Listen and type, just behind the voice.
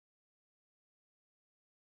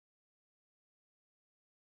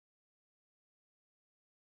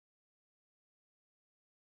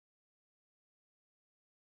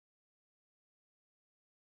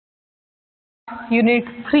unit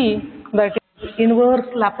 3, that is inverse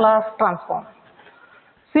Laplace transform.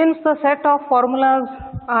 Since the set of formulas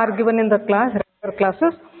are given in the regular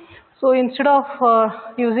classes, so instead of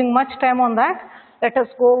using much time on that, let us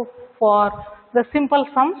go for the simple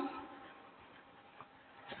sums.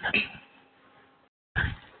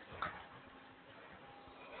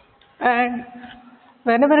 And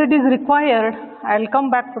whenever it is required, I will come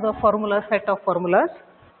back to the formula, set of formulas.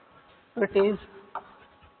 It is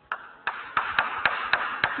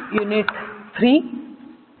unit 3,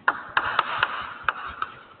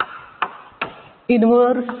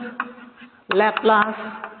 inverse Laplace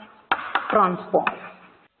transform.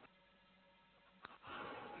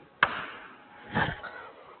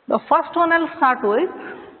 The first one I'll start with,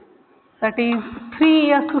 that is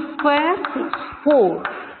 3s square plus 4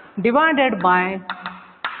 divided by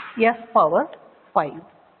s power 5.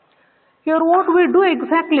 Here what we do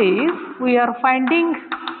exactly is, we are finding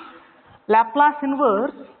Laplace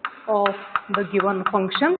inverse of the given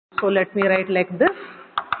function. So let me write like this.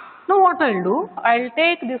 Now what I'll do, I'll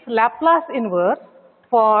take this Laplace inverse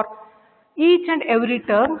for each and every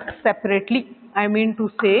term separately. I mean to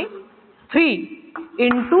say 3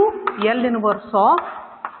 into L inverse of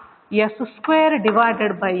s square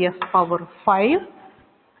divided by s power 5.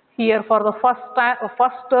 Here for the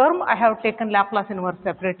first term I have taken Laplace inverse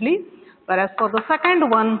separately, whereas for the second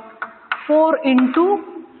one 4 into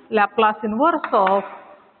Laplace inverse of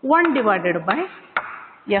 1 divided by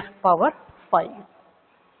s power 5.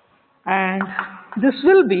 And this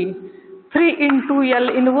will be 3 into L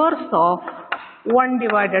inverse of 1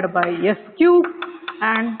 divided by s cube,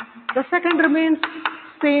 and the second remains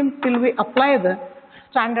same till we apply the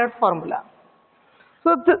standard formula.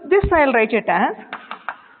 So this I will write it as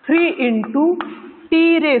 3 into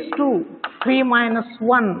t raised to 3 minus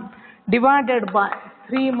 1 divided by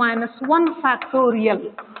 3 minus 1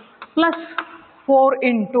 factorial plus 4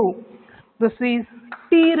 into, this is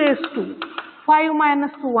t raised to 5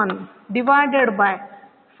 minus 1 divided by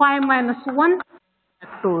 5 minus 1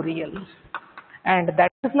 factorial, and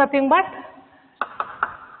that is nothing but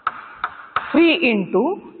 3 into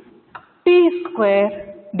t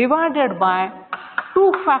square divided by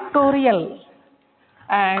 2 factorial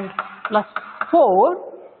and plus 4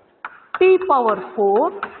 t power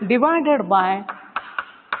 4 divided by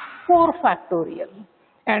 4 factorial.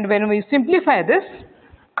 And when we simplify this,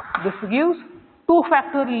 this gives 2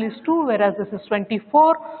 factorial is 2, whereas this is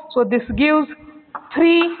 24. So this gives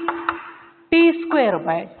 3 t square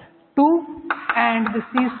by 2, and this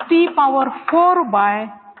is t power 4 by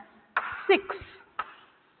 6.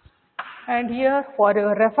 And here for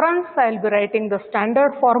your reference, I will be writing the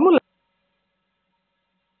standard formula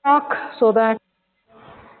so that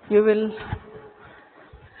you will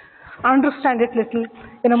understand it little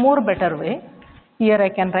in a more better way. Here I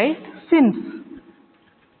can write, since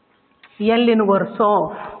L inverse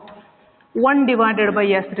of 1 divided by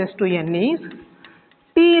s raised to n is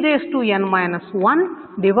t raised to n minus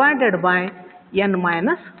 1 divided by n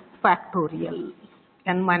minus factorial,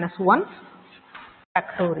 n minus 1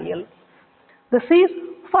 factorial. This is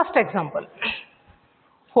first example.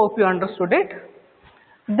 Hope you understood it.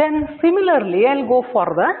 Then similarly, I'll go for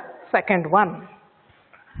the second one.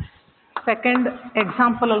 Second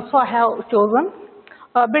example also I have chosen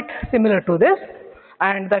a bit similar to this,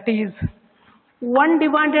 and that is 1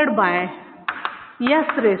 divided by s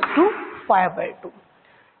raised to 5 by 2.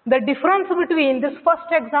 The difference between this first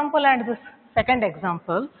example and this second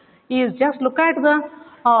example is, just look at the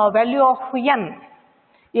value of n.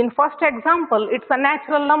 In first example, it's a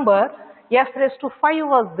natural number, s raised to 5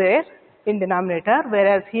 was there in denominator,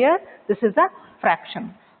 whereas here this is a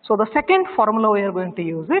fraction. So the second formula we are going to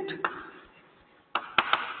use it,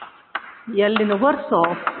 L inverse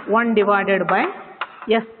of 1 divided by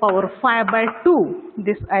s power 5 by 2.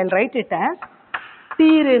 This I will write it as t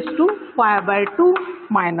raised to 5 by 2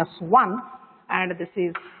 minus 1, and this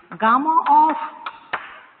is gamma of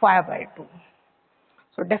 5 by 2.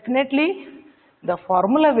 So definitely the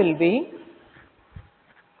formula will be,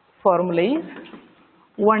 formula is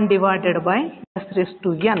 1 divided by s raised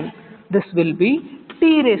to n. This will be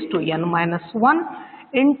t raised to n minus 1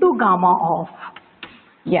 into gamma of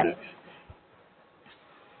n.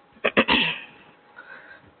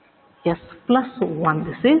 S plus 1,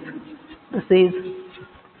 this is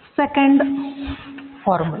second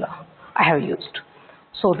formula I have used.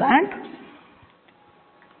 So that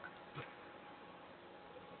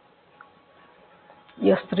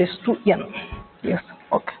s raised to n, yes,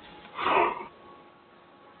 okay.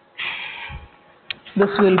 This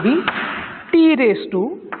will be t raised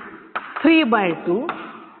to 3 by 2,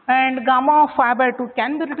 and gamma of 5 by 2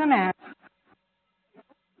 can be written as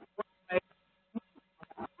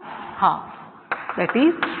half. That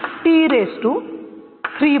is t raised to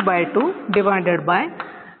 3 by 2 divided by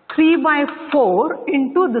 3 by 4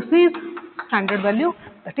 into this is standard value,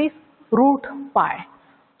 that is root pi.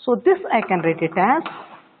 So this I can write it as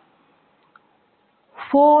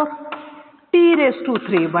 4 t raised to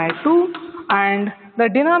 3 by 2 and the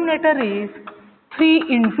denominator is 3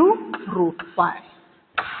 into root pi.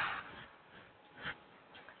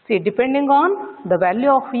 See, depending on the value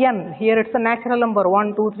of n, here it's a natural number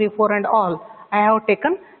 1, 2, 3, 4 and all, I have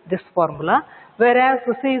taken this formula, whereas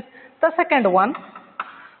this is the second one.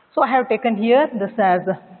 So I have taken here this as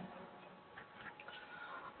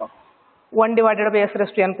 1 divided by s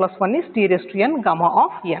raised to n plus 1 is t raised to n gamma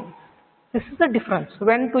of n. This is the difference.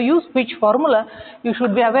 When to use which formula, you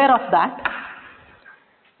should be aware of that.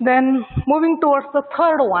 Then moving towards the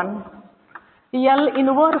third one, L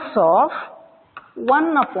inverse of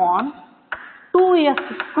 1 upon 2s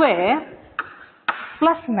square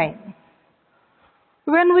plus 9.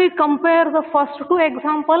 When we compare the first two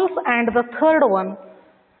examples and the third one,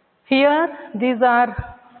 here these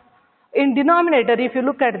are in denominator. If you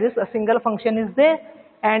look at this, a single function is there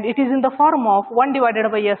and it is in the form of 1 divided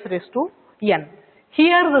by s raised to n.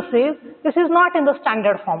 Here this is not in the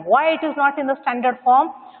standard form. Why it is not in the standard form?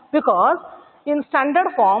 Because in standard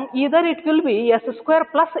form either it will be s square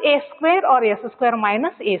plus a square or s square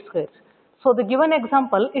minus a square. So the given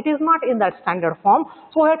example, it is not in that standard form.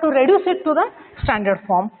 So we have to reduce it to the standard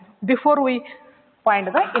form before we find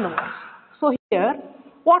the inverse. So here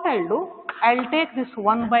what I'll do, I'll take this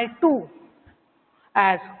 1 by 2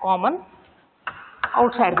 as common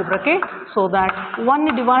outside the bracket, so that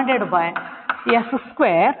 1 divided by s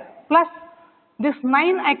square plus this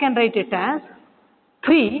 9 I can write it as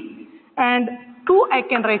 3 and 2 I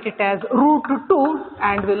can write it as root 2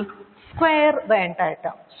 and will square the entire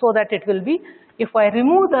term. So that it will be, if I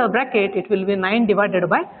remove the bracket, it will be 9 divided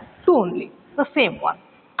by 2 only, the same one.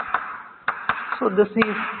 So this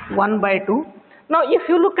is 1 by 2. Now if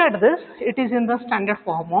you look at this, it is in the standard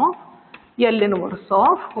form of L inverse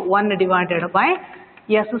of 1 divided by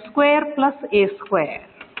s square plus a square.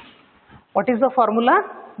 What is the formula?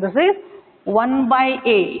 This is 1 by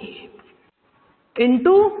a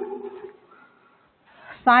into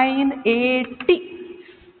sin a t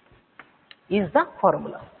is the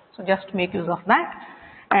formula. So just make use of that,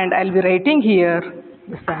 and I'll be writing here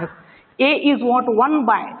this as a is what 1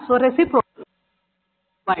 by, so reciprocal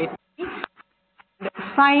by t,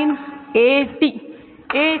 sin a t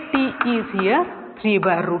is here 3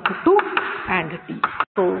 by root 2 and t,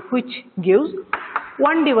 so which gives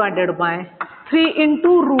 1 divided by 3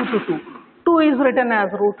 into root 2. 2 is written as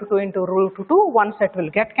root 2 into root 2, one set will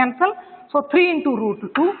get cancelled. So 3 into root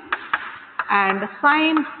 2 and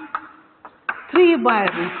sin 3 by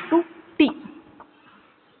root 2 t.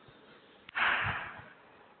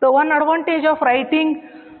 The one advantage of writing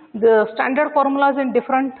the standard formulas in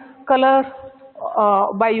different colors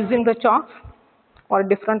by using the chalks or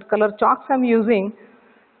different color chalks I am using,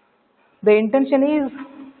 the intention is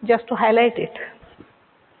just to highlight it.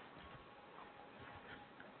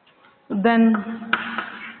 Then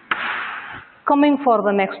coming for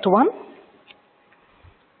the next one,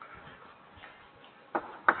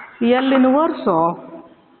 L inverse of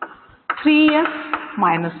 3s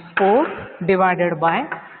minus 4 divided by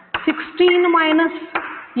 16 minus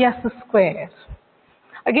s square.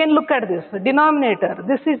 Again look at this denominator.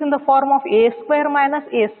 This is in the form of a square minus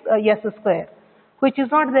s square, which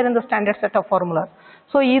is not there in the standard set of formulas.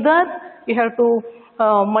 So either you have to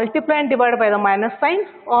multiply and divide by the minus sign,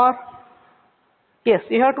 or yes,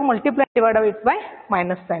 you have to multiply and divide it by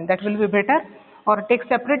minus sign. That will be better, or take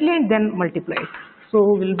separately and then multiply it. So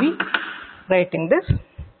we will be writing this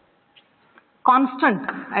constant.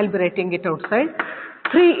 I'll be writing it outside.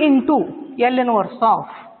 3 into L inverse of,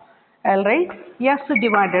 I'll write s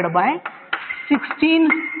divided by 16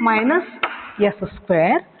 minus s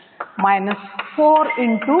square minus 4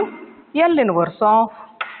 into L inverse of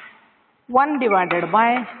 1 divided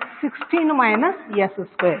by 16 minus s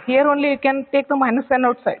square. Here only you can take the minus sign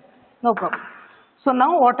outside, no problem. So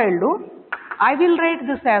now what I'll do, I will write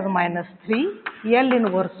this as minus 3 L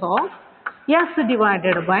inverse of s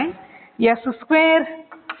divided by s square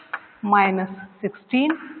minus 16.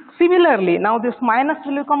 Similarly, now this minus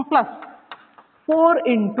will become plus 4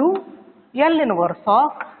 into L inverse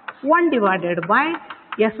of 1 divided by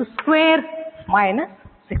s square minus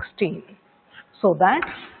 16. So that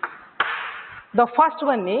the first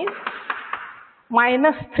one is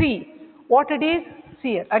minus 3. What it is? See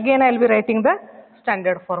here. Again I will be writing the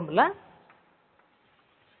standard formula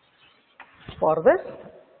for this.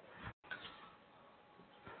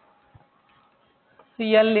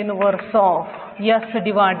 L inverse of s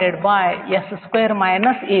divided by s square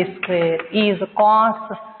minus a square is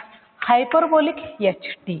cos hyperbolic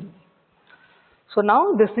ht. So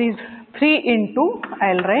now this is 3 into,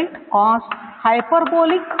 I'll write cos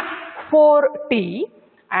hyperbolic 4t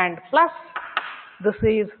and plus this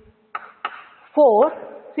is 4.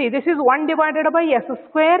 See, this is 1 divided by s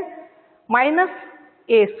square minus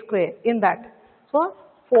a square in that. So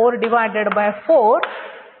 4 divided by 4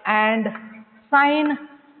 and sine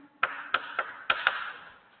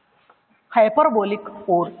hyperbolic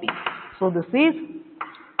 4t. So this is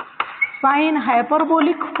sine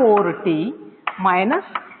hyperbolic 4t minus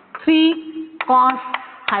 3 cos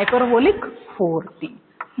hyperbolic 4t.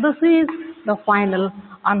 This is the final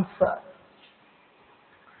answer.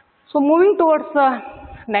 So moving towards the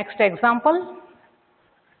next example.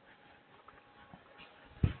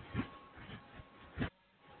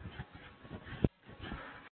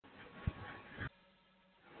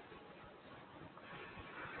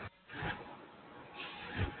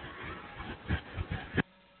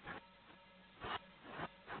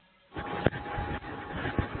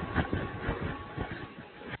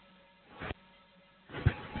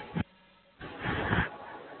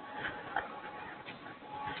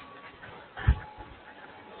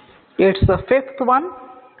 It's the fifth one.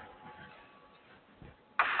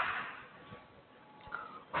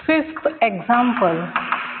 Fifth example,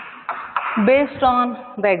 based on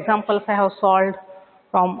the examples I have solved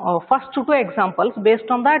from first two examples, based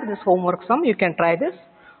on that this homework sum, you can try this.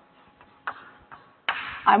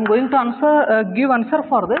 I am going to give answer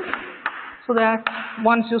for this, so that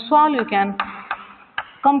once you solve you can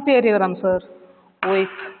compare your answer with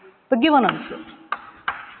the given answer.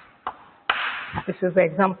 This is the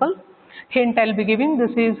example. Hint I will be giving,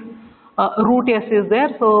 this is root s is there,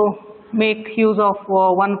 so make use of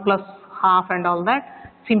 1 plus half and all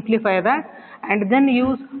that, simplify that and then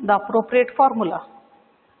use the appropriate formula.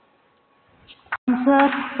 Answer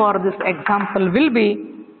for this example will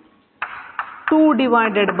be 2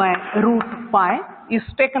 divided by root pi is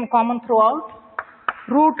taken common throughout,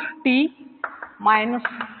 root t minus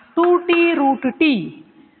 2t root t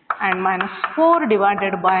and minus 4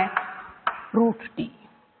 divided by root t.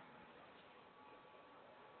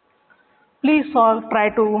 Please try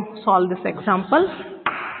to solve this example.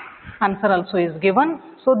 Answer also is given.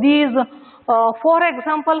 So these 4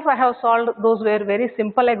 examples I have solved, those were very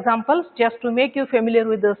simple examples just to make you familiar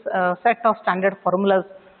with this set of standard formulas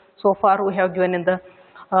so far we have given in the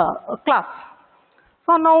class.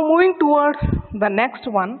 So now moving towards the next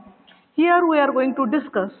one, here we are going to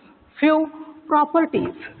discuss few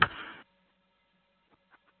properties.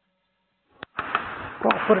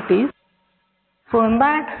 So in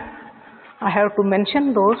that I have to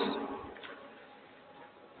mention those.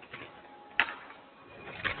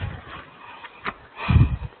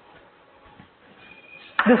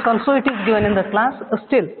 This also it is given in the class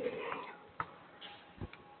still.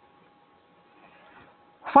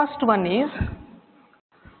 First one is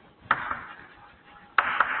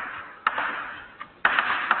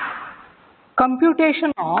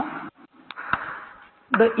computation of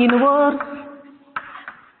the inverse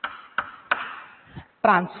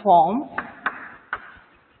transform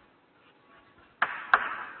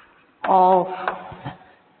of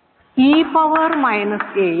e power minus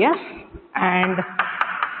as and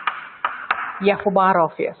f bar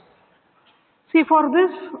of s. See, for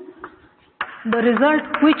this the result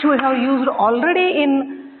which we have used already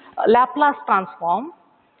in Laplace transform,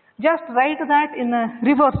 just write that in a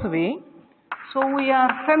reverse way. So we are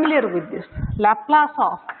familiar with this. Laplace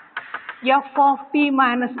of f of t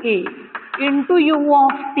minus a into u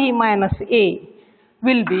of t minus a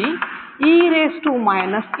will be e raised to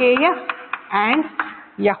minus as and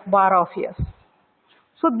f bar of s.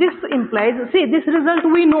 So this implies, see, this result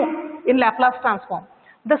we know in Laplace transform.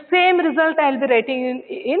 The same result I will be writing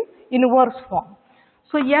in inverse form.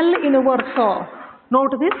 So L inverse of,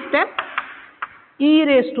 note this step, e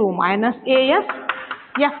raised to minus as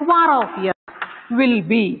f bar of s will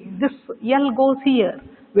be, this L goes here,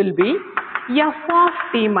 will be f of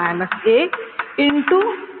t minus a into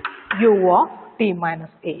u of t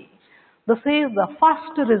minus a. This is the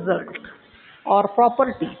first result or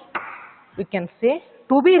property we can say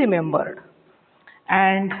to be remembered.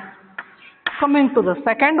 And coming to the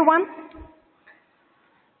second one,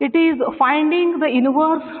 it is finding the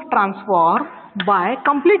inverse transform by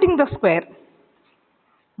completing the square,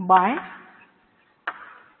 by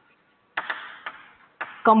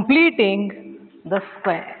completing the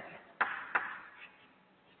square.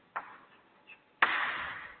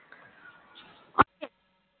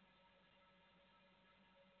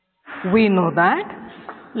 We know that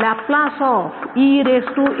Laplace of e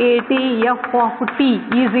raised to at f of t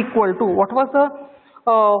is equal to, what was the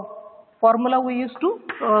formula we used to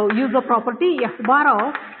use the property f bar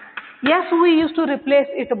of, yes, we used to replace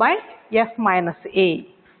it by s minus a.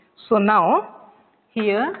 So now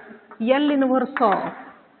here L inverse of,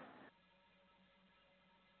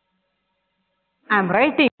 I am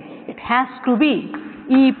writing, it has to be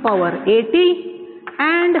e power at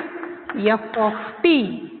and f of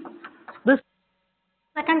t. This is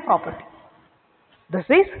second property. This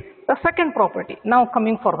is the second property. Now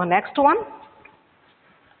coming for the next one.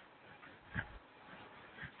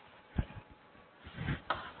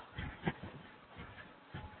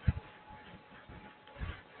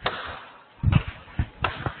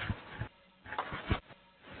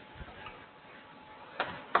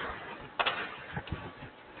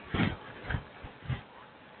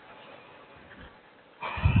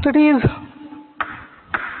 That is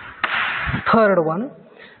third one.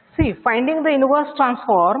 See, finding the inverse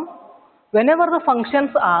transform whenever the functions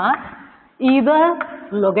are either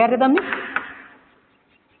logarithmic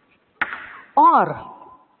or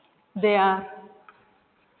they are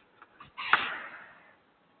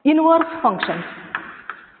inverse functions.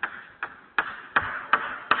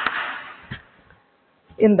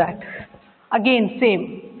 In that, again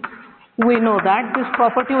same, we know that this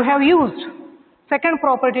property we have used. Second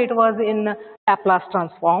property, it was in Laplace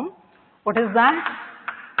transform. What is that?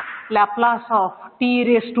 Laplace of t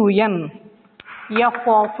raised to n f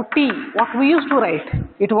of t. What we used to write?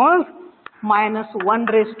 It was minus 1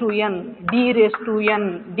 raised to n d raised to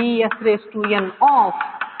n ds raised to n of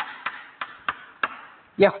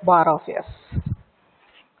f bar of s.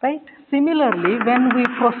 Right? Similarly, when we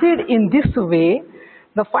proceed in this way,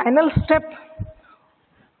 the final step,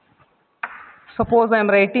 suppose I am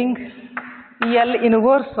writing L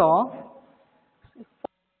inverse of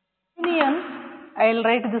union, I will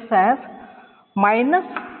write this as minus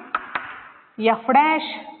f dash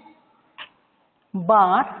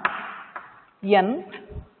bar n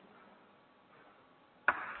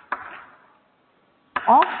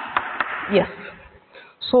of s.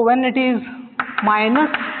 So when it is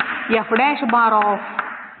minus f dash bar of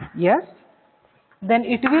s, then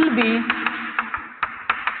it will be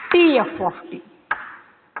tf of t.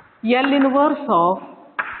 L inverse of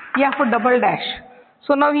f double dash.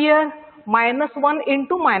 So now here minus 1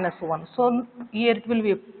 into minus 1. So here it will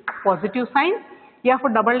be positive sign. F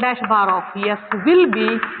double dash bar of s will be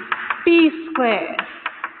t square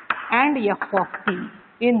and f of t.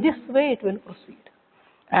 In this way it will proceed.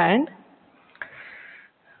 And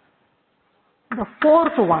the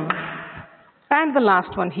fourth one and the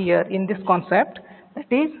last one here in this concept, that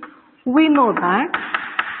is, we know that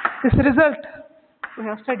this result we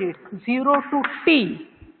have studied 0 to t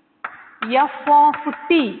f of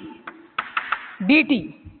t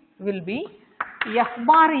dt will be f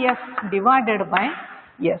bar s divided by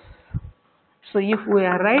s. So if we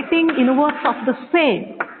are writing inverse of the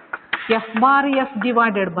same, f bar s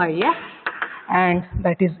divided by s, and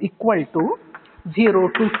that is equal to 0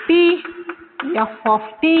 to t f of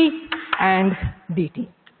t and dt.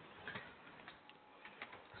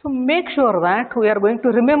 So make sure that we are going to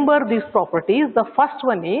remember these properties. The first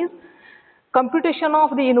one is computation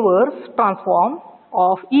of the inverse transform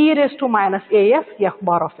of e raised to minus as f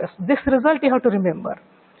bar of s. This result you have to remember.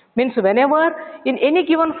 Means whenever in any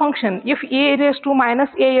given function, if a raised to minus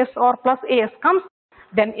as or plus as comes,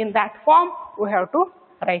 then in that form we have to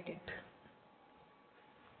write it.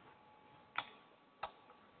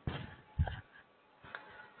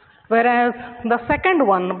 Whereas the second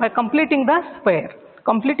one, by completing the square.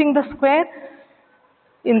 Completing the square,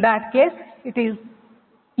 in that case, it is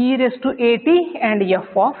e raised to at and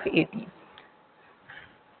f of at.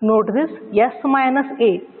 Note this, s minus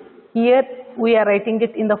a. Here we are writing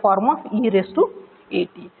it in the form of e raised to at.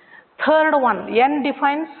 Third one, n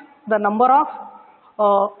defines the number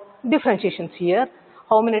of differentiations here.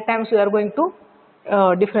 How many times we are going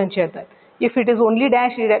to differentiate that. If it is only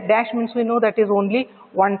dash, dash means we know that is only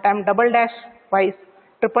one time, double dash twice,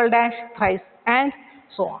 triple dash thrice, and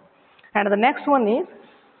so on. And the next one is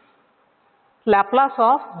Laplace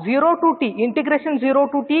of 0 to t, integration 0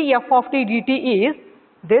 to t f of t dt is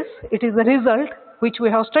this. It is the result which we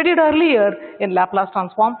have studied earlier in Laplace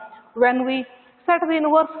transform when we set the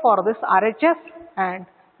inverse for this RHS, and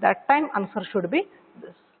that time answer should be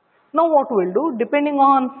this. Now what we will do, depending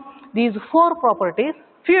on these four properties,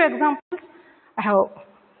 few examples I have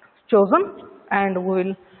chosen, and we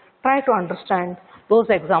will try to understand those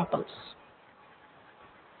examples.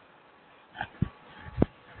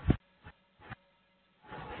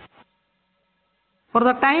 For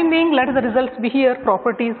the time being, let the results be here,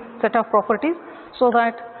 properties, set of properties. so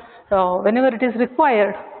that whenever it is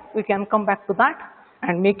required, we can come back to that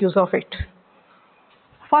and make use of it.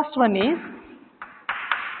 First one is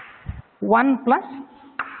 1 plus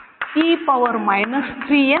e power minus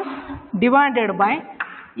 3s divided by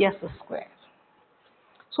s square.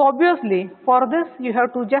 So obviously for this you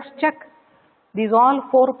have to just check these all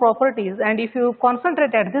 4 properties, and if you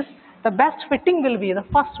concentrate at this, the best fitting will be the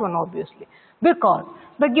first one obviously, because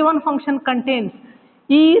the given function contains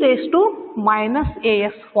e raised to minus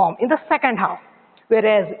as form in the second half,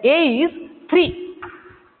 whereas a is 3.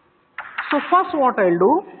 So first what I'll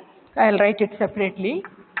do, I'll write it separately.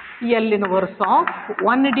 L inverse of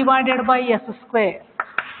 1 divided by s square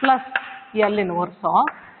plus L inverse of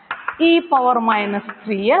e power minus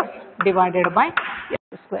 3s divided by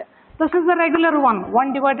s square. This is the regular one,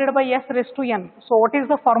 1 divided by s raised to n. So what is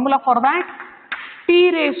the formula for that?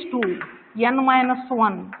 T raised to n minus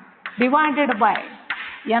 1 divided by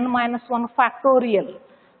n minus 1 factorial,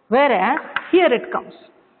 whereas here it comes.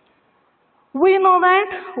 We know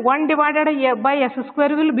that 1 divided by s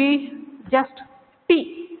square will be just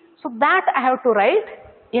t. So that I have to write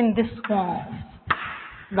in this form.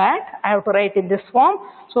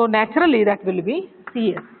 So naturally that will be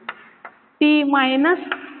here. T minus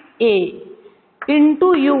a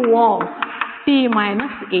into u of t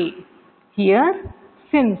minus a. Here,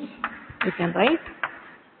 since we can write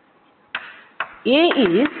a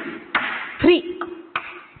is 3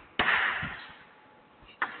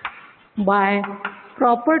 by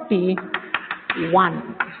property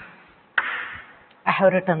 1. I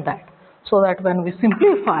have written that, so that when we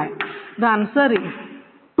simplify, the answer is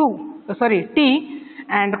t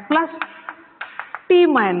and plus t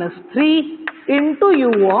minus 3 into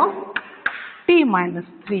u of t minus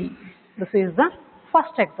 3. This is the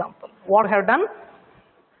first example. What I have done?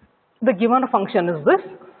 The given function is this.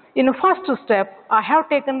 In the first step, I have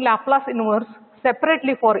taken Laplace inverse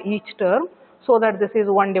separately for each term, so that this is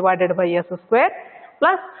 1 divided by s square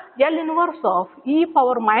plus L inverse of e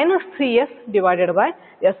power minus 3s divided by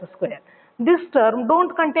s square. This term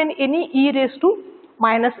don't contain any e raised to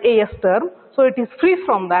minus as term, so it is free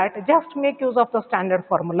from that. Just make use of the standard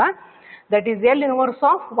formula, that is L inverse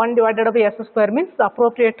of 1 divided by s square, means the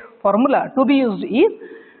appropriate formula to be used is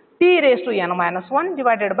t raised to n minus 1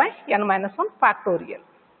 divided by n minus 1 factorial.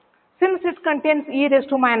 Since it contains e raised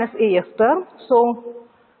to minus as term, so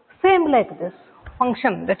same like this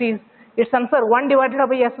function, that is its answer 1 divided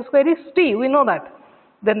by s square is t, we know that.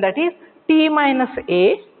 Then that is t minus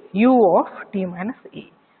a u of t minus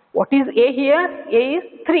a. What is a here? A is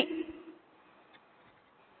 3.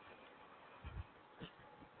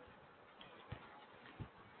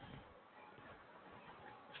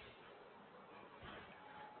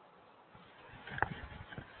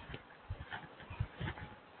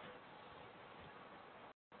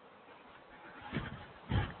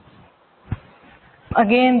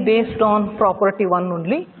 Again based on property 1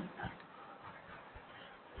 only.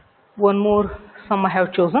 One more sum I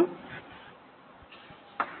have chosen,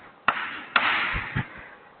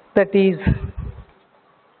 that is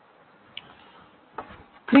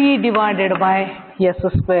 3 divided by s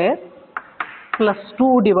square plus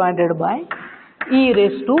 2 divided by e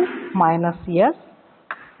raised to minus s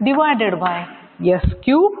divided by s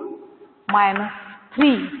cube minus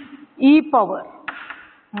 3 e power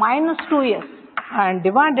minus 2s and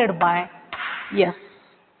divided by s.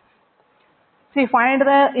 See, find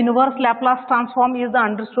the inverse Laplace transform is the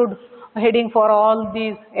understood heading for all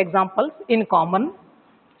these examples in common.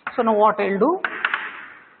 So now what I'll do,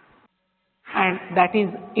 and that is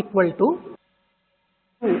equal to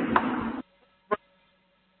 2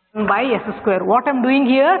 by s square. What I'm doing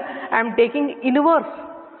here, I'm taking inverse,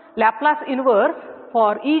 Laplace inverse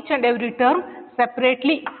for each and every term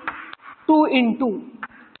separately. 2 into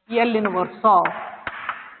L inverse of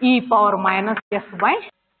e power minus s by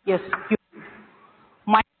s cube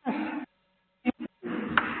minus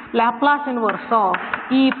Laplace inverse of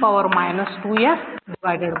e power minus 2s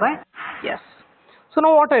divided by s. So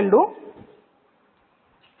now what I'll do,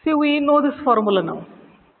 see, we know this formula now.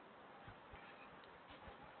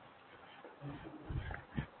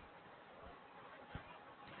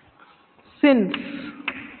 Since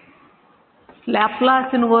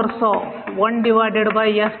Laplace inverse of 1 divided by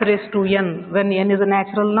s raised to n, when n is a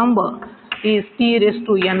natural number, is t raised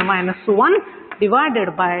to n minus 1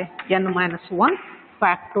 divided by n minus 1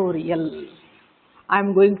 factorial. I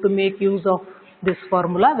am going to make use of this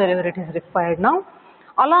formula wherever it is required now.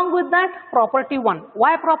 Along with that, property 1.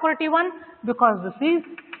 Why property 1? Because this is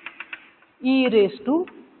e raised to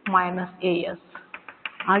minus as.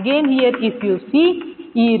 Again here if you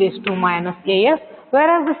see e raised to minus as,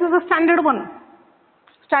 whereas this is the standard one.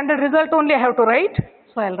 standard result only I have to write.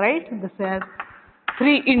 So I'll write this as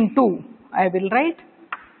 3 into, I will write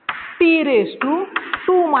t raised to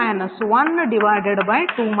 2 minus 1 divided by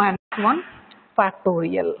 2 minus 1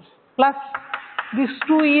 factorial plus this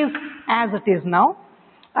 2 is as it is now.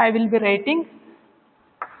 I will be writing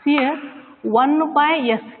here 1 by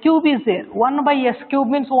s cube is there. 1 by s cube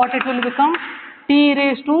means what it will become? T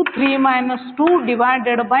raised to 3 minus 2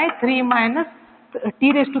 divided by 3 minus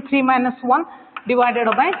t raised to 3 minus 1 divided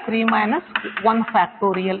by 3 minus 1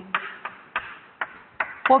 factorial.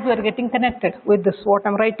 Hope you are getting connected with this what I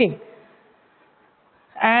am writing.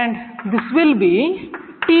 And this will be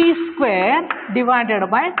t square divided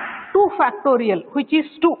by 2 factorial, which is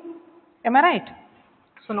 2. Am I right?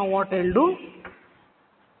 So now what I will do?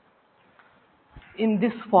 In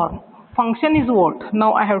this form, function is what?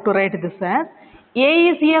 Now I have to write this as a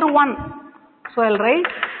is here 1. So I will write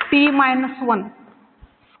t minus 1.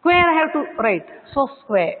 Square I have to write. So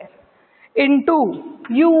square into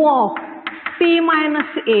u of t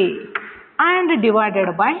minus a and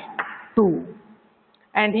divided by 2.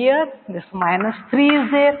 And here this minus 3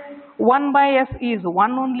 is there. 1 by s is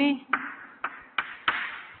 1 only.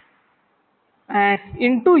 And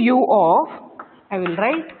into u of, I will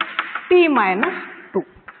write t minus 2.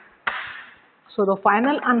 So the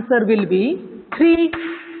final answer will be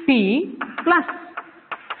 3t plus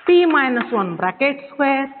t minus 1 bracket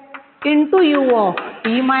square into u of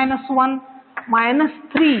t minus 1 minus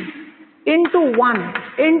 3 into 1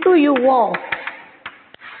 into u of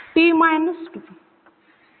t minus 2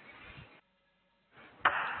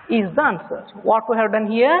 is the answer. What we have done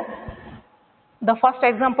here, the first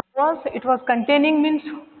example was, it was containing means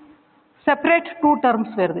separate two terms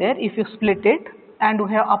were there if you split it, and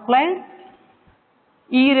we have applied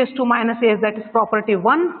e raised to minus as, that is property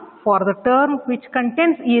 1 for the term which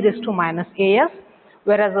contains e raised to minus as,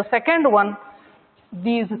 whereas the second one,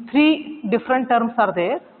 these three different terms are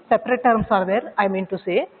there, separate terms are there, I mean to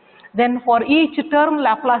say. Then for each term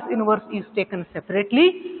Laplace inverse is taken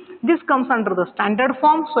separately. This comes under the standard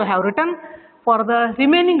form, so I have written for the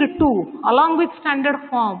remaining two along with standard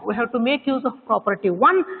form we have to make use of property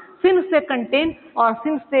 1 since they contain or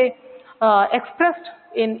since they expressed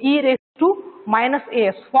in e raised to minus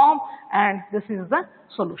as form, and this is the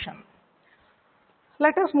solution.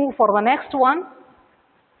 Let us move for the next one.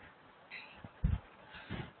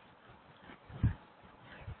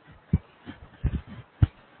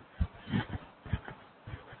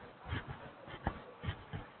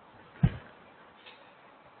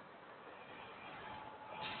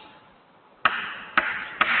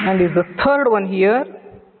 And is the third one here,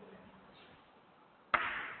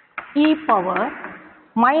 e power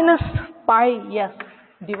minus pi s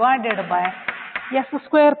divided by s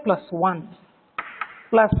square plus 1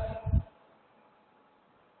 plus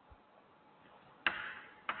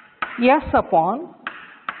s upon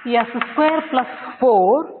s square plus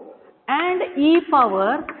 4 and e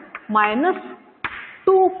power minus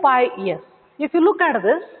 2 pi s. If you look at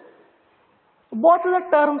this, both the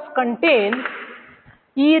terms contain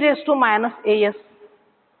e raised to minus as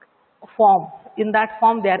form. In that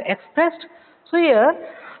form they are expressed. So here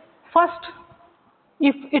first,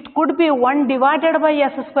 if it could be 1 divided by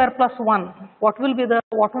s square plus 1, what would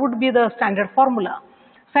be the standard formula?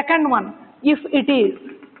 Second one, if it is,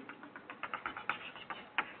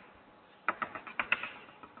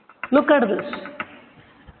 look at this,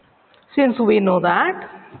 since we know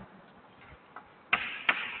that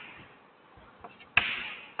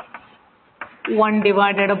one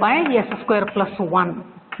divided by s square plus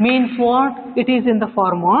 1 means what? It is in the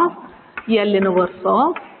form of L inverse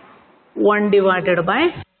of 1 divided by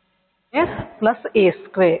s plus a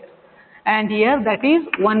square, and here that is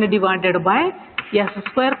 1 divided by s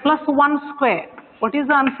square plus 1 square. What is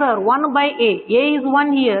the answer? 1 by a is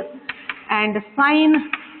 1 here, and sine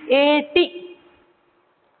at,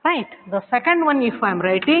 right? The second one if I am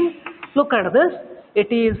writing, look at this, it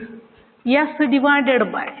is s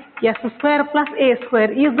divided by s square plus a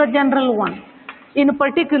square is the general one. In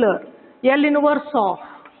particular, L inverse of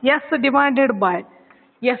s divided by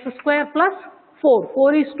s square plus 4.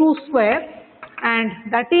 4 is 2 square, and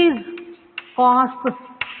that is cos at.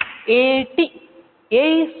 A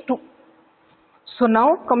is 2. So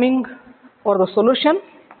now coming for the solution,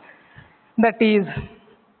 that is,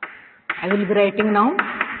 I will be writing now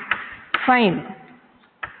sine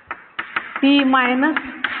t minus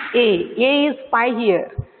a is pi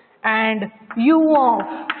here, and u of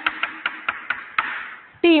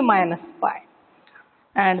t minus pi,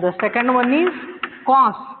 and the second one is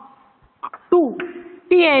cos 2,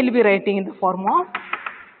 t I will be writing in the form of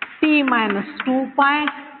t minus 2 pi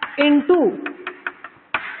into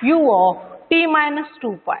u of t minus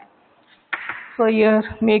 2 pi. So here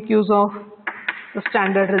make use of the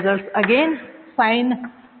standard results again. Sin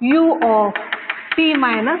u of t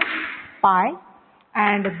minus pi,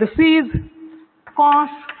 and this is cos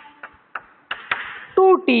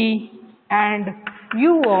 2t and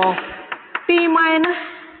u of t minus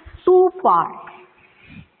 2 pi.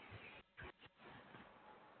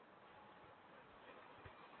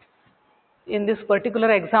 In this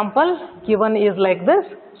particular example, given is like this.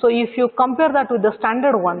 So if you compare that with the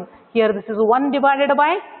standard one, here this is 1 divided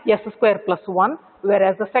by s square plus 1,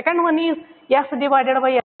 whereas the second one is s divided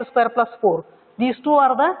by s square plus 4. These two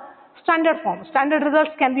are the standard form. Standard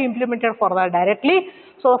results can be implemented for that directly.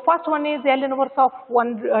 So first one is L inverse of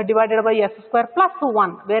 1 divided by s square plus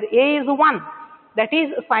 1, where a is 1, that is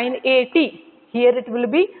sin a t. Here it will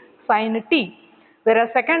be sin t. Whereas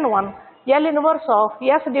second one, L inverse of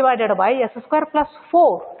s divided by s square plus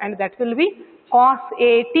 4, and that will be cos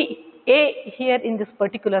a t. A here in this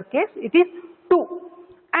particular case it is 2,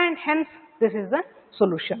 and hence this is the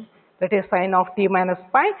solution, that is sin of t minus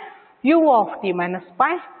pi, u of t minus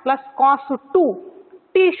pi plus cos 2.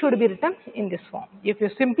 T should be written in this form. If you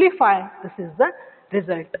simplify, this is the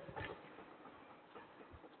result.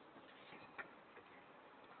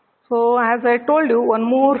 So as I told you, one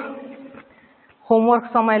more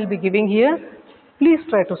homework sum I will be giving here. Please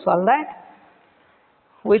try to solve that.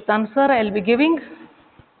 With answer I will be giving,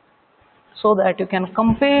 so that you can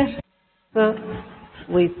compare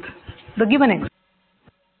with the given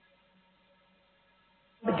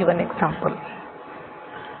example.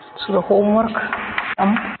 So the homework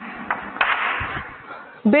sum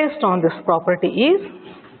based on this property is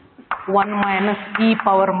 1 minus e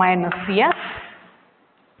power minus s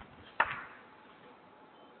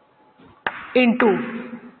into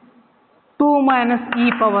 2 minus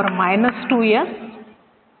e power minus 2s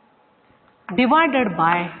divided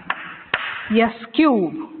by s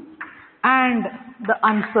cube, and the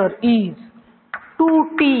answer is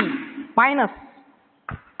 2t minus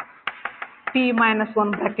t minus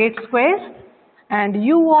 1 bracket square and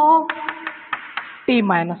u of t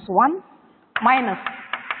minus 1 minus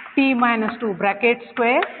t minus 2 bracket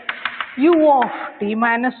square u of t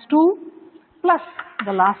minus 2 plus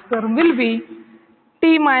the last term will be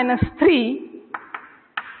t minus 3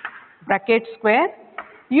 bracket square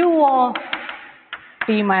u of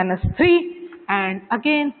t minus 3, and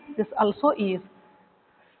again this also is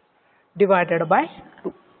divided by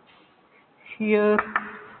 2. Here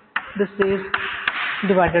this is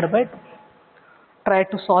divided by 2. Try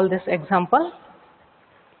to solve this example.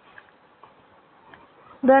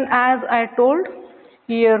 Then as I told,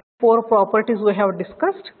 here 4 properties we have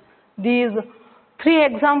discussed. These 3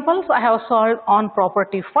 examples I have solved on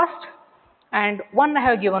property first, and 1 I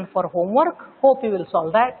have given for homework. Hope you will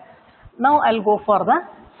solve that. Now I will go for the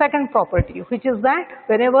second property, which is that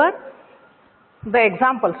whenever the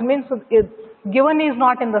examples means given is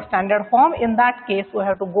not in the standard form, in that case we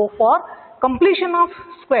have to go for completion of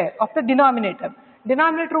square of the denominator.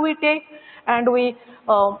 Denominator we take and we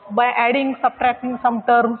by adding, subtracting some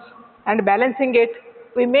terms and balancing it,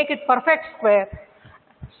 we make it perfect square,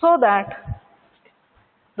 so that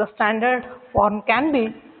the standard form can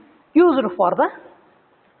be used for the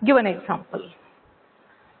given example.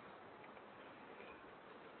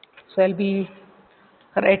 So I will be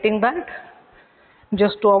writing that.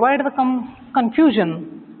 Just to avoid the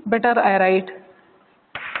confusion, better I write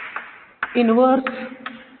inverse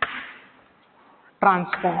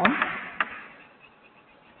transform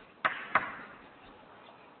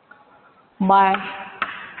by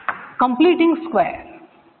completing square.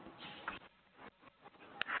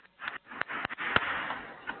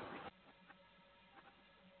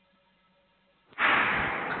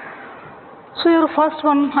 So your first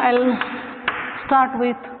one I'll start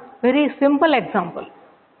with very simple example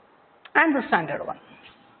and the standard one.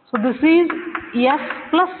 So this is s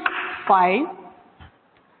plus 5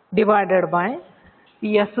 divided by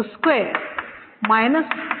s square minus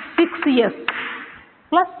 6s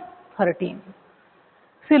plus 13.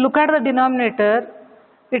 See, look at the denominator.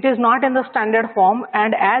 It is not in the standard form,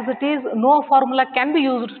 and as it is, no formula can be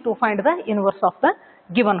used to find the inverse of the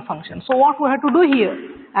given function. So what we have to do here,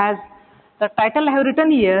 as the title I have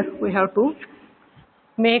written here, we have to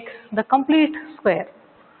make the complete square.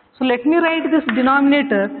 So let me write this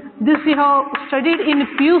denominator. This we have studied in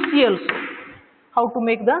PUC also, how to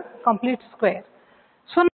make the complete square.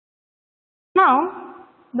 So now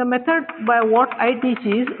the method by what I teach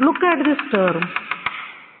is, look at this term,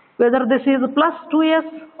 whether this is plus 2s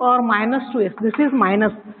or minus 2s. This is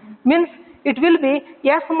minus, means it will be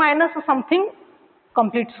s minus something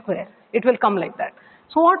complete square. It will come like that.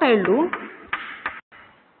 So what I will do,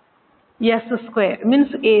 s square means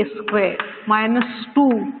a square minus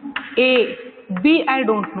 2a b I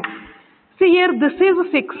don't know. See here, this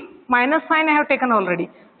is 6. Minus sign I have taken already.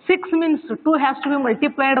 6 means 2 has to be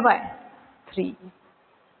multiplied by 3.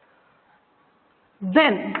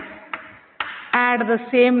 Then add the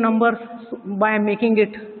same numbers by making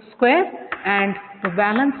it square, and to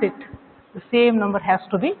balance it, the same number has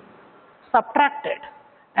to be subtracted.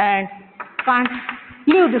 And can't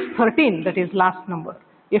leave this 13, that is last number.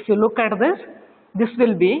 If you look at this, this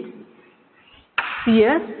will be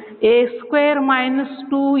here a square minus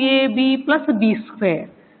 2ab plus b square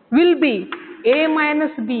will be a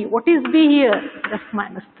minus b. What is b here? Just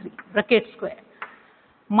minus 3, bracket square.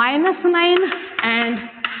 Minus 9 and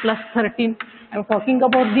plus 13. I am talking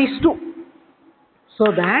about these two. So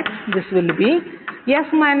that this will be s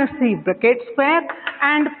minus 3 bracket square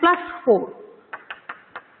and plus 4.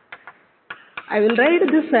 I will write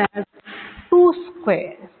this as 2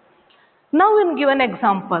 square. Now in given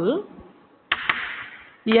example,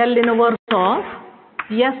 L inverse of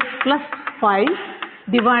s plus 5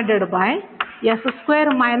 divided by s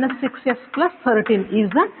square minus 6s plus 13 is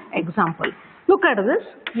the example. Look at this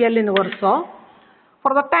L inverse of.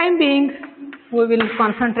 For the time being, we will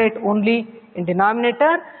concentrate only in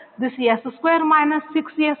denominator. This s square minus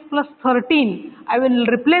 6s plus 13, I will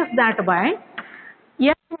replace that by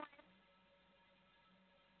s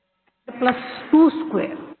plus 2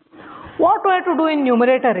 square. What I have to do in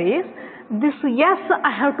numerator is, this s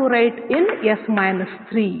I have to write in s minus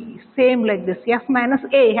 3. Same like this, s minus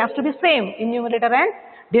a has to be same in numerator and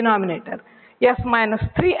denominator. S minus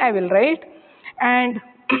 3 I will write, and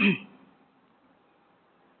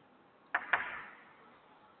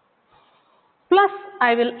plus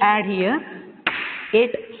I will add here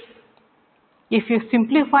 8. If you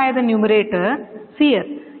simplify the numerator, see here,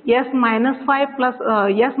 s minus 5 plus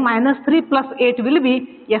s minus 3 plus 8 will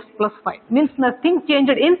be s plus 5. Means nothing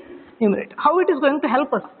changed in numerator. How it is going to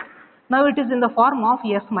help us? Now it is in the form of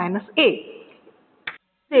s minus a.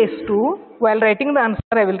 Raised to, while writing the answer,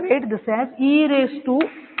 I will write this as e raised to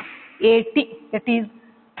at, that is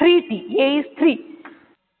 3t. A is 3.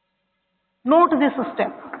 Note this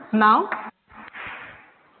step. Now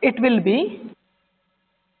it will be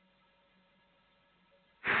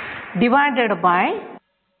divided by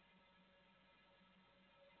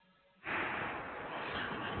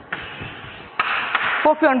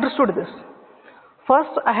hope you understood this. First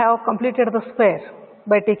I have completed the square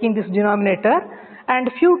by taking this denominator, and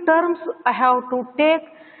few terms I have to take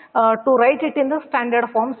to write it in the standard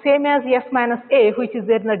form, same as s minus a, which is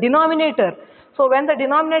there in the denominator. So when the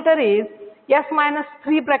denominator is s minus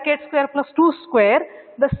 3 bracket square plus 2 square,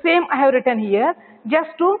 the same I have written here. Just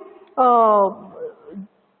to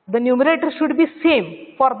the numerator should be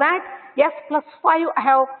same. For that, s plus 5 I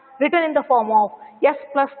have written in the form of s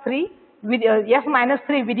plus 3 with s minus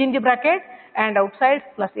 3 within the bracket and outside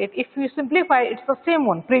plus 8. If you simplify, it's the same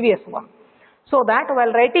one, previous one. So that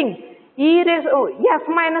while writing e raised s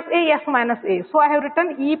minus a, so I have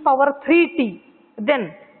written e power 3t,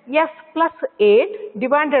 then s plus 8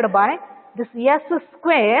 divided by this s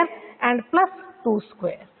square and plus 2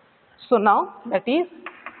 square. So now that is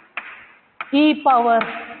e power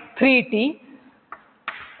 3t.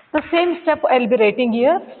 The same step I will be writing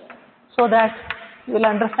here, so that you will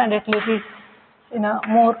understand it little in a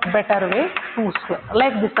more better way. 2 square.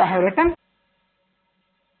 Like this I have written.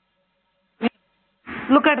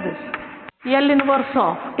 Look at this. L inverse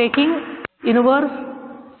of, taking inverse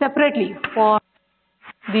separately for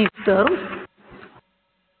these terms,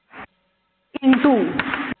 into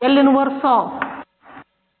L inverse of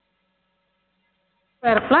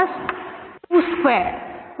square plus 2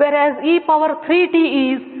 square, whereas e power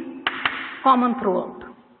 3t is common throughout.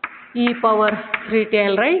 E power 3t I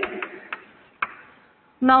will write.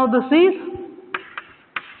 Now this is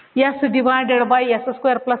s divided by s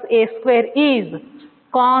square plus a square is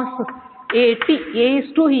cos at, a is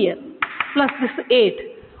 2 here, plus this 8.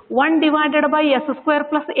 1 divided by s square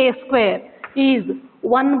plus a square is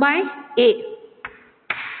 1 by a,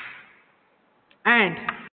 and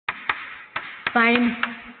sin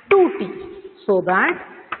 2t. So that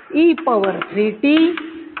e power 3t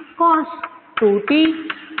cos 2t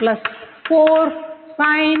plus 4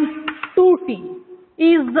 sin 2t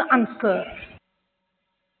is the answer.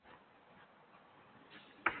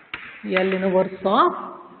 L inverse of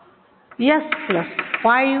s plus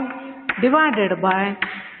 5 divided by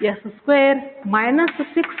s square minus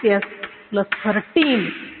 6s plus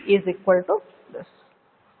 13 is equal to this.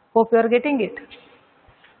 Hope you are getting it.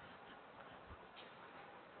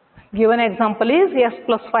 Given example is s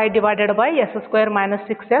plus 5 divided by s square minus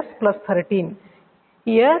 6s plus 13.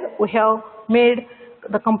 Here we have made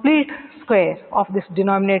the complete square of this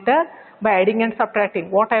denominator by adding and subtracting.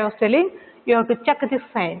 What I was telling, you have to check this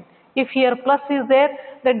sign. If here plus is there,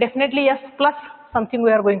 then definitely yes plus something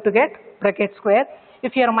we are going to get, bracket square.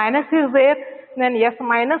 If here minus is there, then yes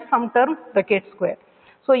minus some term, bracket square.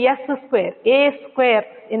 So yes square, a square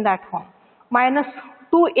in that form, minus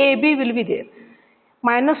 2ab will be there,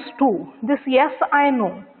 minus 2, this yes I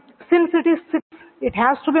know, since it is 6, it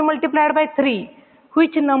has to be multiplied by 3,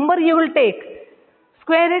 which number you will take,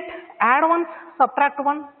 square it, add once, subtract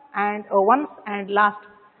one and once, and last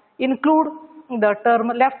include the term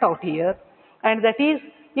left out here, and that is,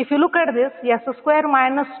 if you look at this, s square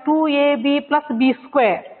minus 2ab plus b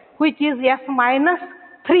square, which is s minus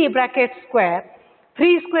 3 bracket square,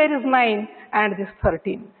 3 square is 9 and this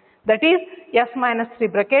 13. That is s minus 3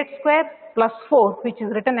 bracket square plus 4, which is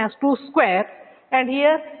written as 2 square, and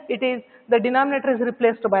here it is the denominator is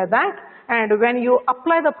replaced by that, and when you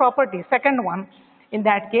apply the property, second one, in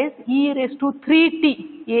that case e raised to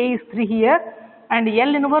 3t, a is 3 here, and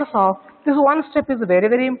L inverse of, this one step is very,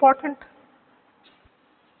 very important.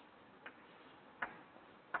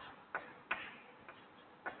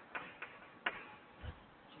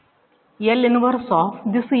 L inverse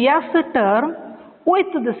of this s term,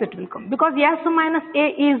 with this it will come, because s minus a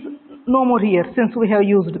is no more here since we have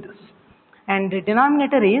used this, and the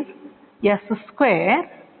denominator is s square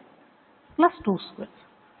plus 2 square,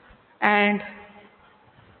 and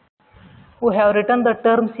we have written the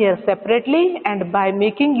terms here separately, and by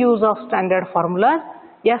making use of standard formulas,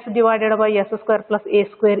 s divided by s square plus a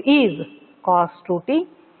square is cos 2t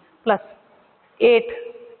plus 8,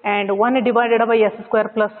 and 1 divided by s square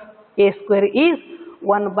plus a square is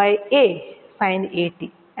 1 by a sin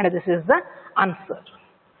 80, and this is the answer.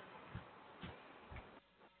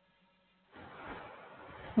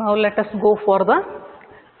 Now let us go for the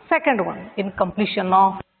second one in completion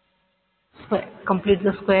of square. Complete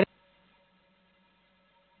the square.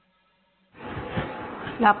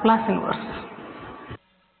 Laplace inverse.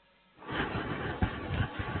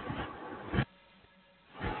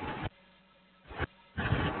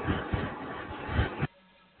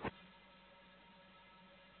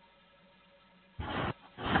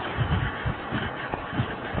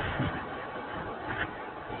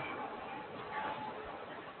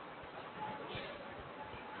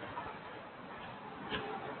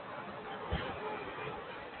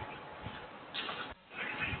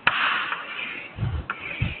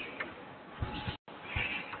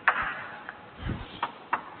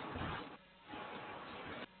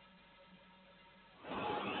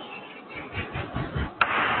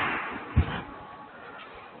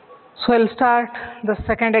 So I'll start the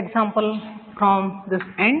second example from this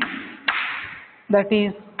end, that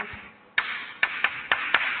is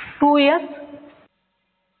 2s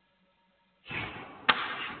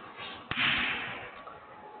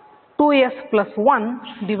plus 1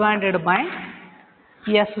 divided by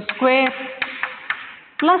s square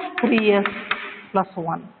plus 3s plus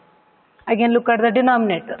 1. Again look at the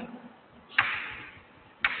denominator.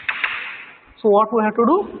 So what we have to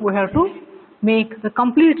do? We have to make the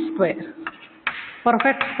complete square,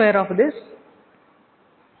 perfect square of this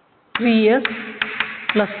 3s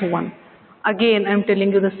plus 1. Again I am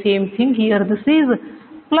telling you the same thing here, this is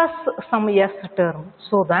plus some s term,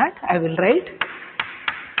 so that I will write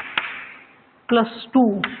plus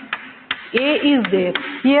 2, a is there,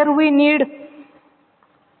 here we need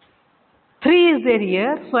 3 is there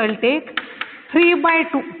here, so I will take 3 by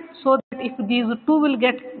 2, so that if these 2 will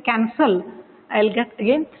get cancelled, I will get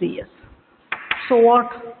again 3s. So what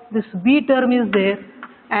this b term is there,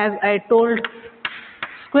 as I told,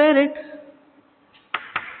 square it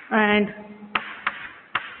and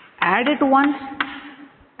add it once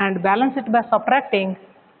and balance it by subtracting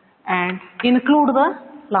and include the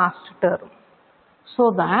last term.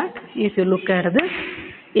 So that if you look at this,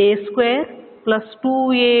 a square plus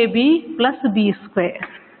 2ab plus b square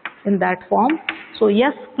in that form. So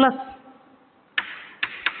s plus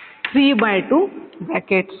 3 by 2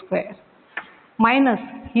 bracket square minus,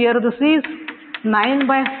 here this is 9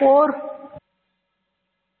 by 4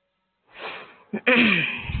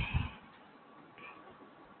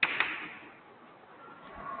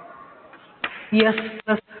 s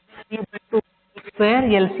plus 3 by 2 square,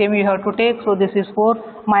 LCM you have to take, so this is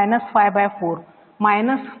 4 minus 5 by 4,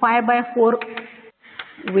 minus 5 by 4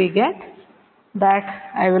 we get, that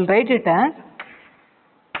I will write it as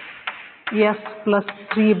s plus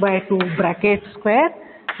 3 by 2 bracket square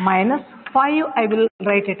minus 5, I will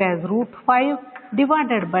write it as root 5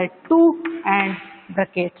 divided by 2 and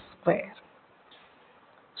bracket square.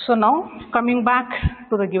 So now coming back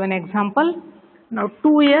to the given example, now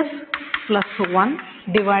 2s plus 1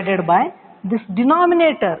 divided by this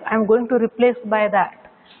denominator I am going to replace by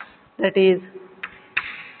that. That is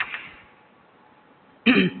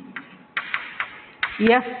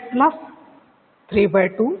s plus 3 by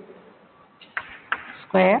 2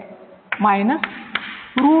 square minus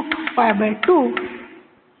root 5 by 2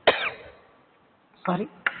 sorry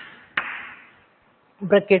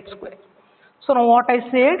bracket square. So now what I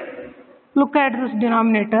said, look at this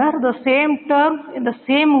denominator, the same term in the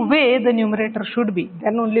same way the numerator should be.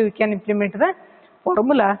 Then only we can implement the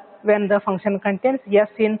formula when the function contains s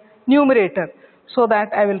in numerator. So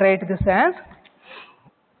that I will write this as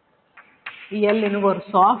L inverse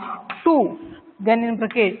of 2, then in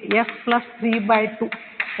bracket s plus 3 by 2,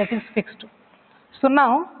 that is fixed. So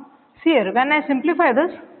now here when I simplify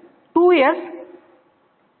this, 2s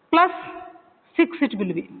plus 6 it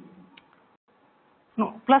will be,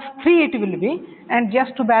 no, plus 3 it will be, and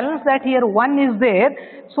just to balance that here 1 is there,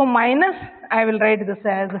 so minus I will write this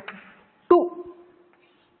as 2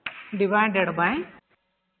 divided by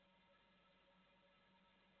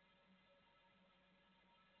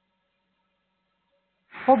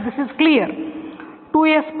hope this is clear.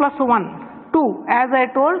 2s plus 1, 2, as I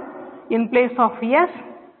told, in place of s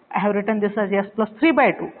I have written this as s plus 3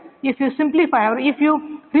 by 2. If you simplify or if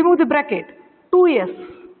you remove the bracket, 2s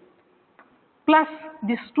plus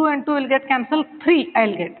this 2 and 2 will get cancelled, 3 I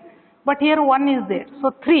will get, but here 1 is there,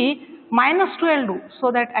 so 3 minus 2 I will do,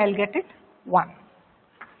 so that I will get it 1.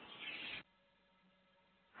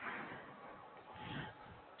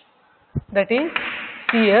 That is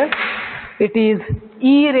here it is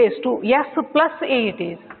e raised to s plus a it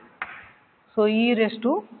is, so e raised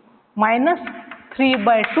to minus 3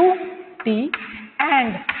 by 2 t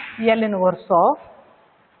and L inverse of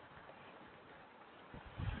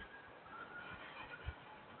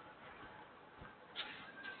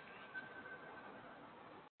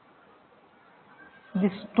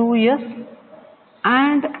this 2s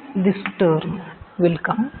and this term will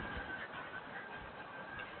come,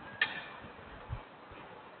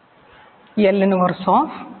 L inverse of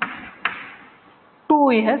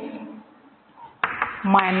 2s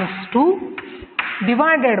minus 2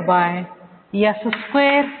 divided by s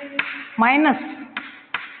square minus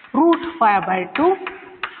root 5 by 2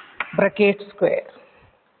 bracket square,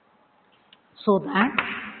 so that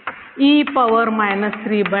e power minus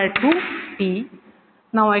 3 by 2 t.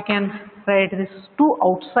 Now I can write this 2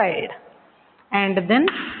 outside, and then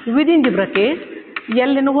within the bracket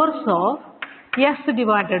L inverse of s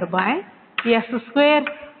divided by s square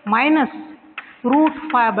minus root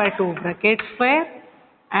 5 by 2 bracket square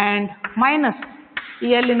and minus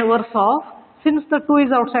L inverse of, since the 2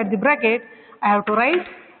 is outside the bracket, I have to write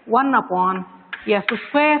 1 upon s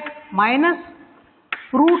square minus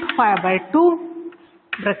root 5 by 2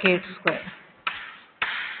 bracket square.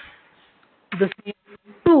 This is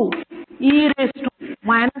 2 e raised to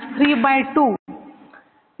minus 3 by 2.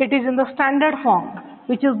 It is in the standard form,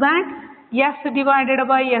 which is that s divided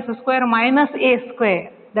by s square minus a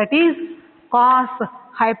square, that is cos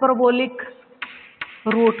hyperbolic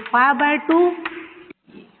root 5 by 2.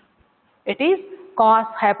 It is cos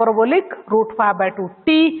hyperbolic root 5 by 2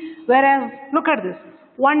 t, whereas look at this,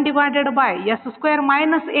 1 divided by s square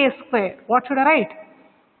minus a square. What should I write?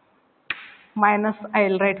 Minus, I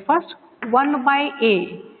will write first 1 by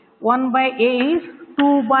a. 1 by a is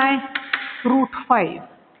 2 by root 5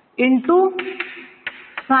 into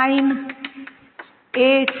sin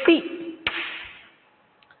a t,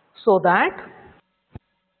 so that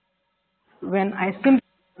when I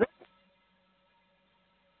simplify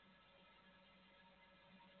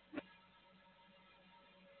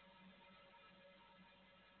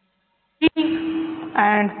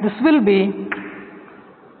and this will be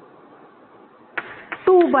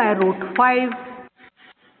 2 by root 5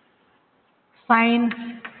 sin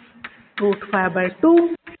root 5 by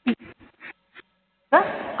 2 the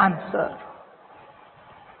answer.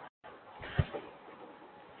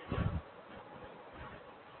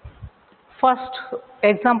 First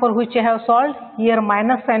example which I have solved, here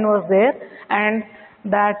minus sign was there and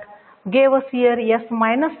that gave us here s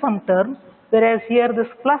minus some term, whereas here this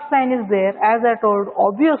plus sign is there. As I told,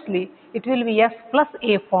 obviously it will be s plus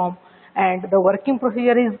a form, and the working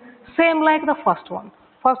procedure is same like the first one.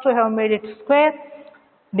 First we have made it square,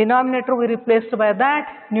 denominator we replaced by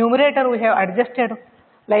that, numerator we have adjusted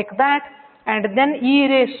like that, and then e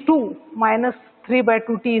raised to minus 3 by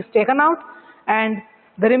 2t is taken out, and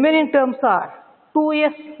the remaining terms are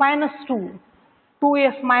 2s minus 2,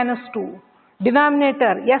 2s minus 2,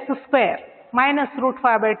 denominator s square minus root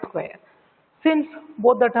 5 by 2 square. Since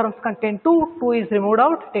both the terms contain 2, 2 is removed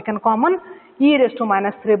out, taken common, e raised to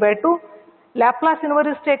minus 3 by 2. Laplace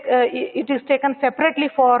inverse is it is taken separately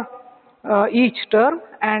for each term,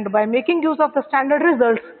 and by making use of the standard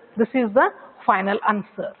results, this is the final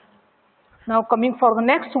answer. Now coming for the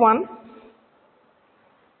next one.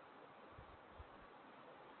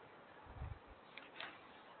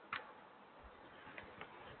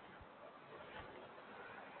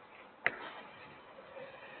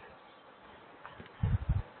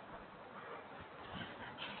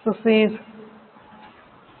 This is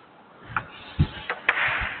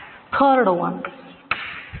third one.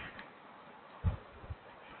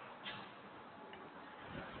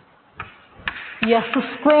 S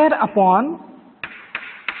square upon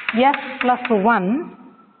S plus 1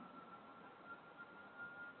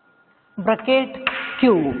 bracket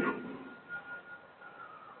cube.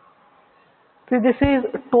 See, this is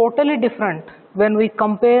totally different when we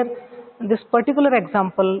compare this particular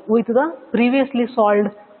example with the previously solved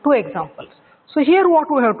two examples. So here what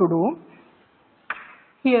we have to do,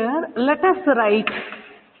 here let us write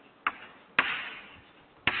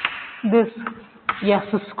this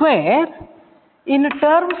S square in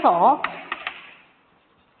terms of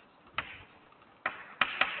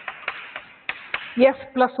S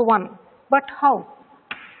plus 1. But how?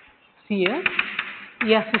 See here,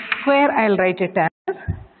 S square I will write it as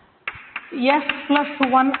S plus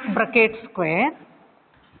 1 bracket square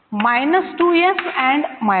minus 2S and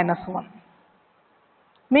minus 1.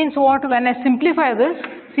 Means what? When I simplify this,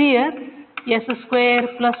 see here, S square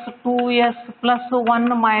plus 2S plus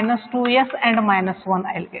 1 minus 2S and minus 1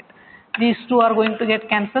 I will get. These two are going to get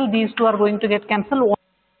cancelled, these two are going to get cancelled,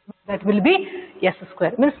 that will be S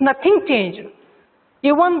square. Means nothing changed.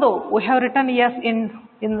 Even though we have written S in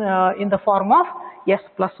the form of S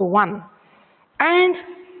plus 1. And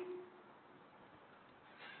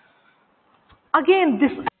again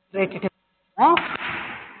this I write it of,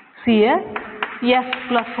 see here, S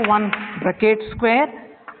plus 1 bracket square.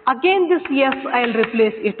 Again this S I will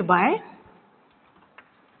replace it by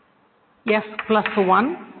S plus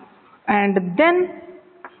 1 and then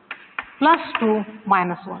plus 2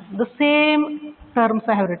 minus 1. The same terms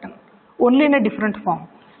I have written, only in a different form.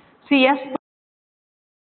 See, S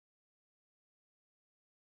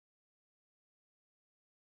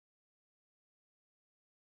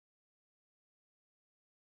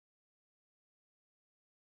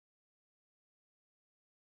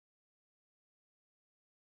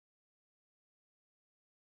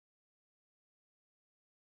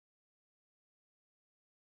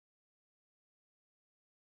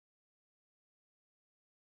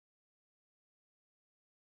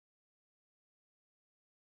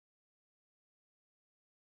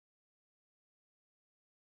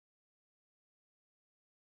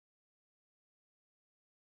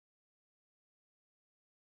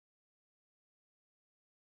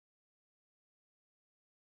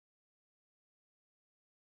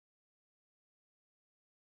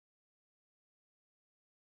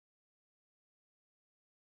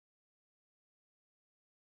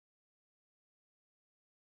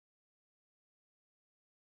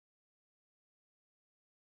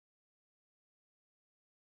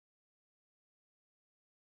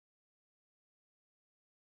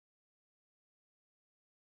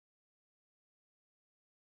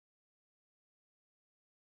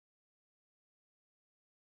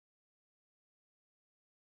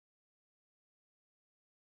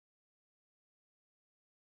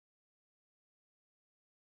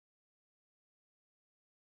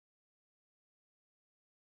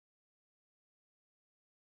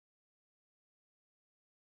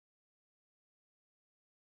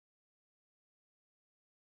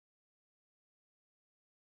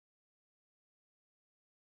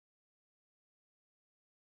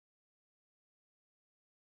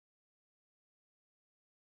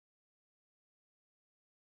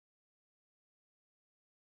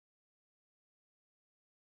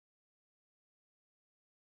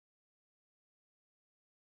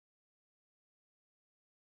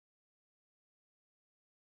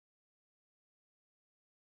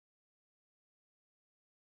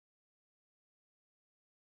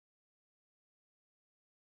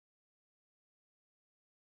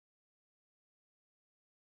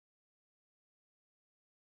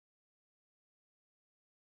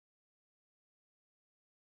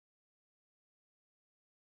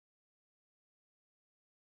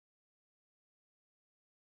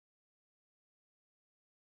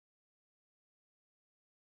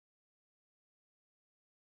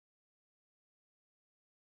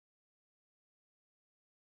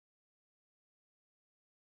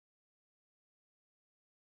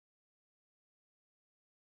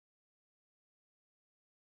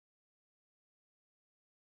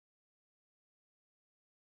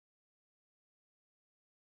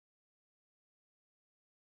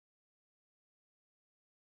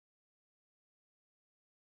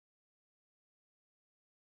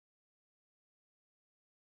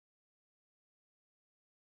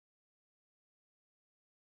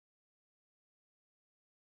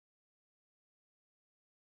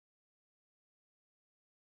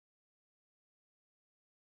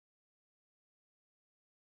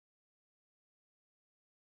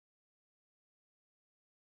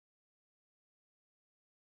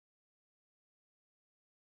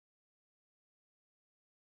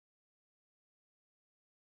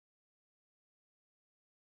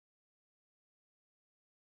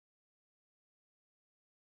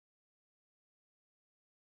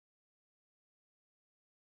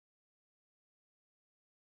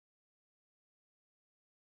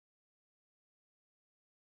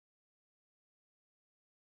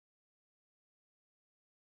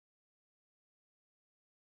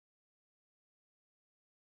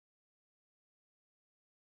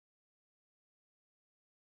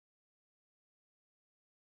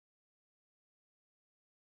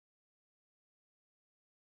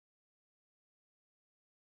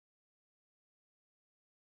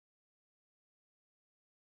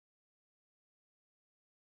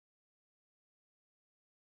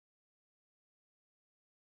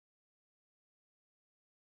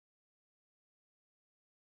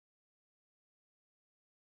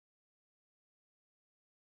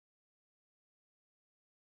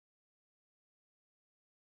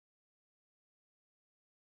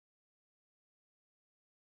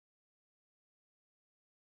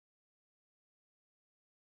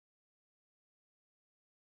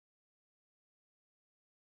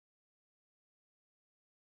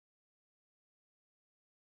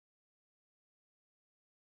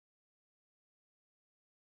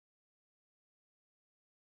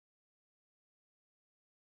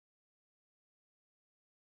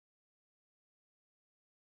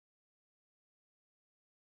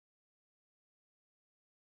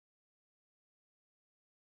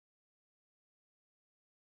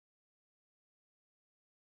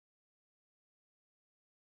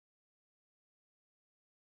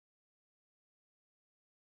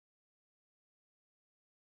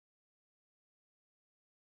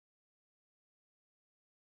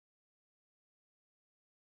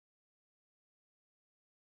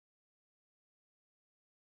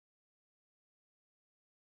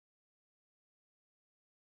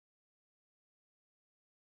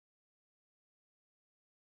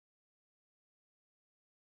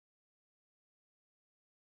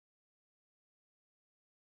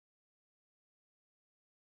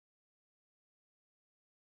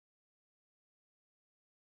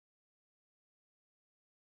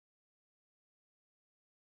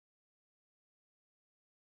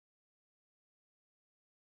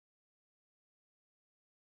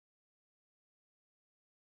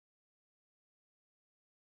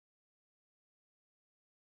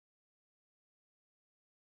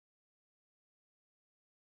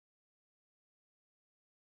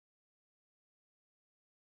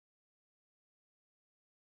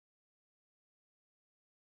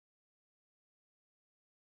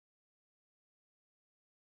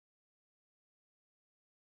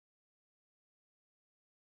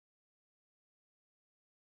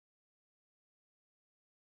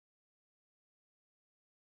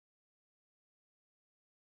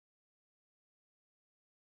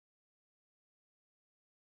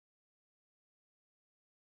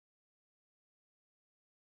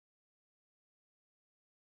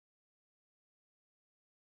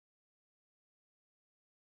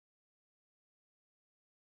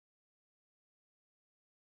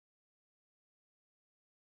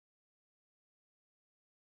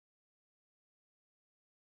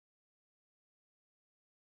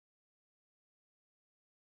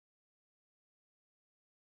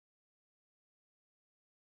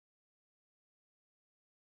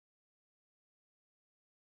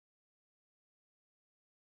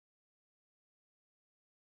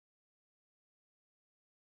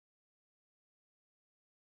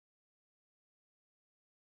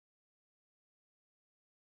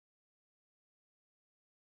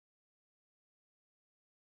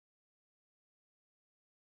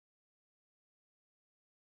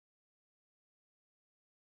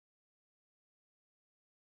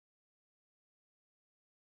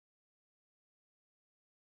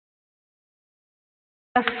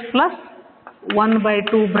s plus 1 by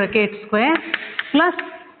 2 bracket square plus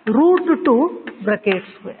root 2 bracket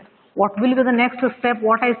square. What will be the next step?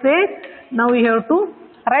 What I said, now we have to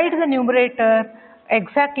write the numerator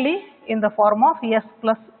exactly in the form of s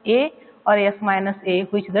plus a or s minus a,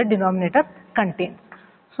 which the denominator contains.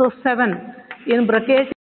 So 7 in bracket